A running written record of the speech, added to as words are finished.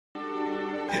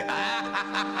Biggie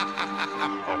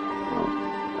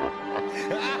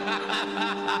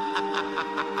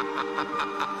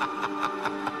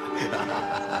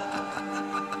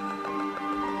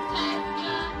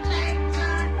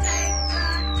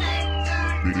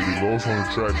Lowe's on the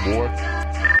track, boy.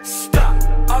 Stop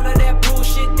all of that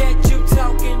bullshit that you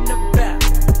talking about.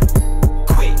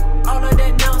 Quit all of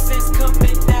that nonsense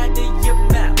coming out of your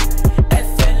mouth.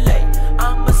 FLA,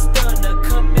 I'm a stunner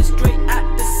coming straight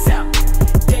out the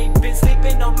south. They been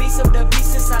sleeping on me, so the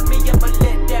beast inside me, I'ma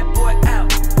let that boy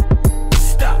out.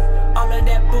 Stop all of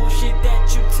that bullshit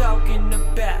that you talking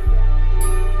about.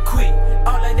 Quit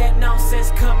all of that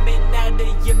nonsense coming out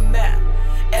of your mouth.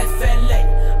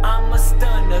 FLA, I'm a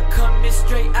stunner coming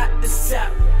straight out the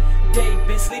south. They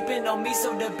been sleeping on me,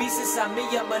 so the beast inside me,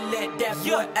 I'ma let that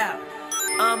boy out.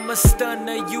 I'm a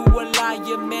stunner, you a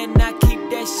liar, man. I keep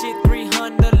that shit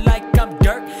 300 like I'm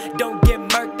dirt. Don't get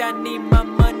murked, I need my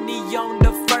money on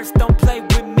the first. Don't play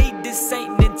with me, this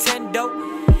ain't Nintendo.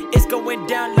 It's going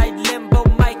down like limbo.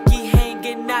 Mikey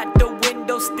hanging out the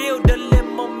window, still the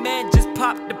limo man just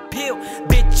popped the pill.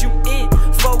 Bitch, you in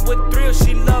for a thrill.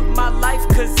 She love my life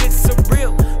cause it's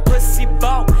surreal. Pussy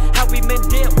ball, how we been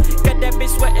deal. Got that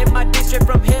bitch sweating my dick straight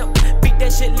from hell. Beat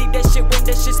that shit, leave that shit when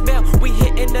that shit smell. We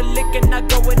hitting the lick and I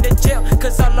go into jail,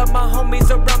 cause all of my homies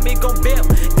around me gon' bail.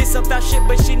 Did some foul shit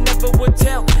but she never would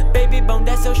tell. Baby bone,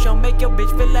 that's your show, make your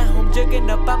bitch feel at home. Jugging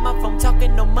up on my phone,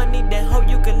 talking no money. That hoe,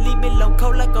 you can leave me alone,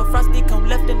 cold like a frosty cone.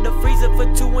 Left in the freezer for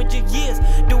 200 years.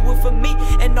 Do it for me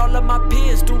and all of my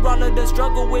peers. Through all of the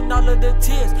struggle and all of the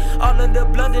tears, all of the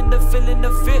blood and the feeling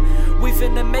of fear. We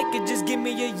finna make it, just give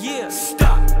me a year.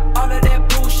 Stop all of that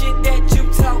bullshit that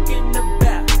you talking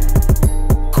about.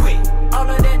 Quit all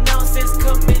of that nonsense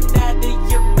coming out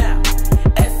of your mouth.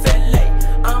 FLA,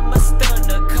 I'm a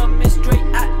stunner coming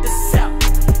straight out the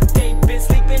south. They been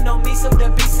sleeping on me, so the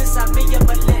beast inside me,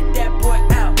 I'ma let that boy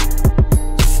out.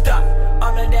 Stop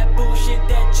all of that bullshit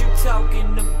that you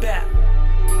talking about.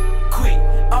 Quit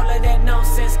all of that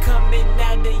nonsense coming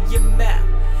out of your mouth.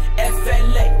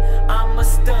 FLA, I'm a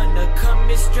stunner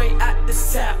coming straight out the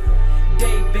south.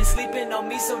 They been sleeping on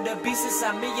me, so the beast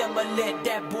inside me, I'ma let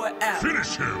that boy out.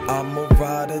 Finish him. I'm a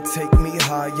rider, take me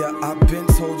higher. I've been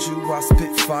told you I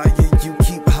spit fire. You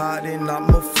keep hiding,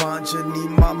 I'ma find you.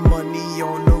 Need my money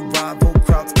on arrival.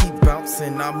 Crowds keep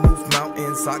bouncing, I move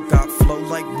mountains. I got flow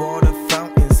like water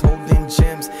fountains, holding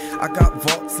gems. I got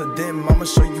vaults of them. I'ma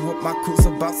show you what my crew's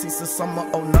about. Since the summer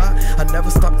 09, I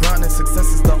never stop grinding. Success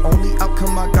is the only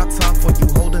outcome. I got time for you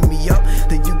holding me up,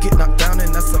 then you get knocked down,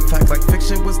 and that's a fact. Like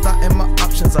fiction was not in my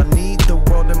options. I need the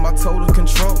world in my total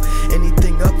control.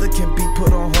 Anything other can be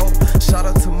put on hold. Shout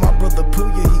out to my brother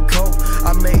Pouya, he cold.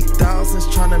 I made thousands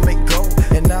trying to make gold,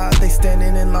 and now they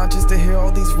standing in line just to hear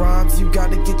all these rhymes. You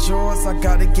gotta get yours, I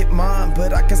gotta get mine,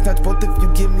 but I can snatch both if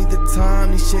you give me the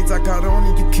time. These shades I got on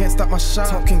and you can't stop my shine.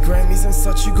 Talking Grammys and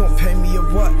such, you gon' pay me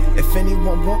or what? If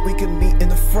anyone want, we can meet in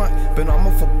the front, but I'm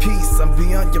off for peace, I'm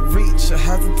beyond your reach. A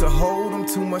hazard to hold, I'm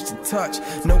too much to touch.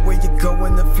 Know where you're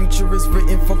going, the future is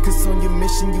written. Focus on your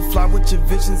mission, you fly with your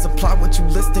visions. Apply what you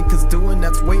listen, cause doing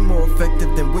that's way more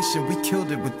effective than wishing. We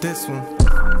killed it with this one.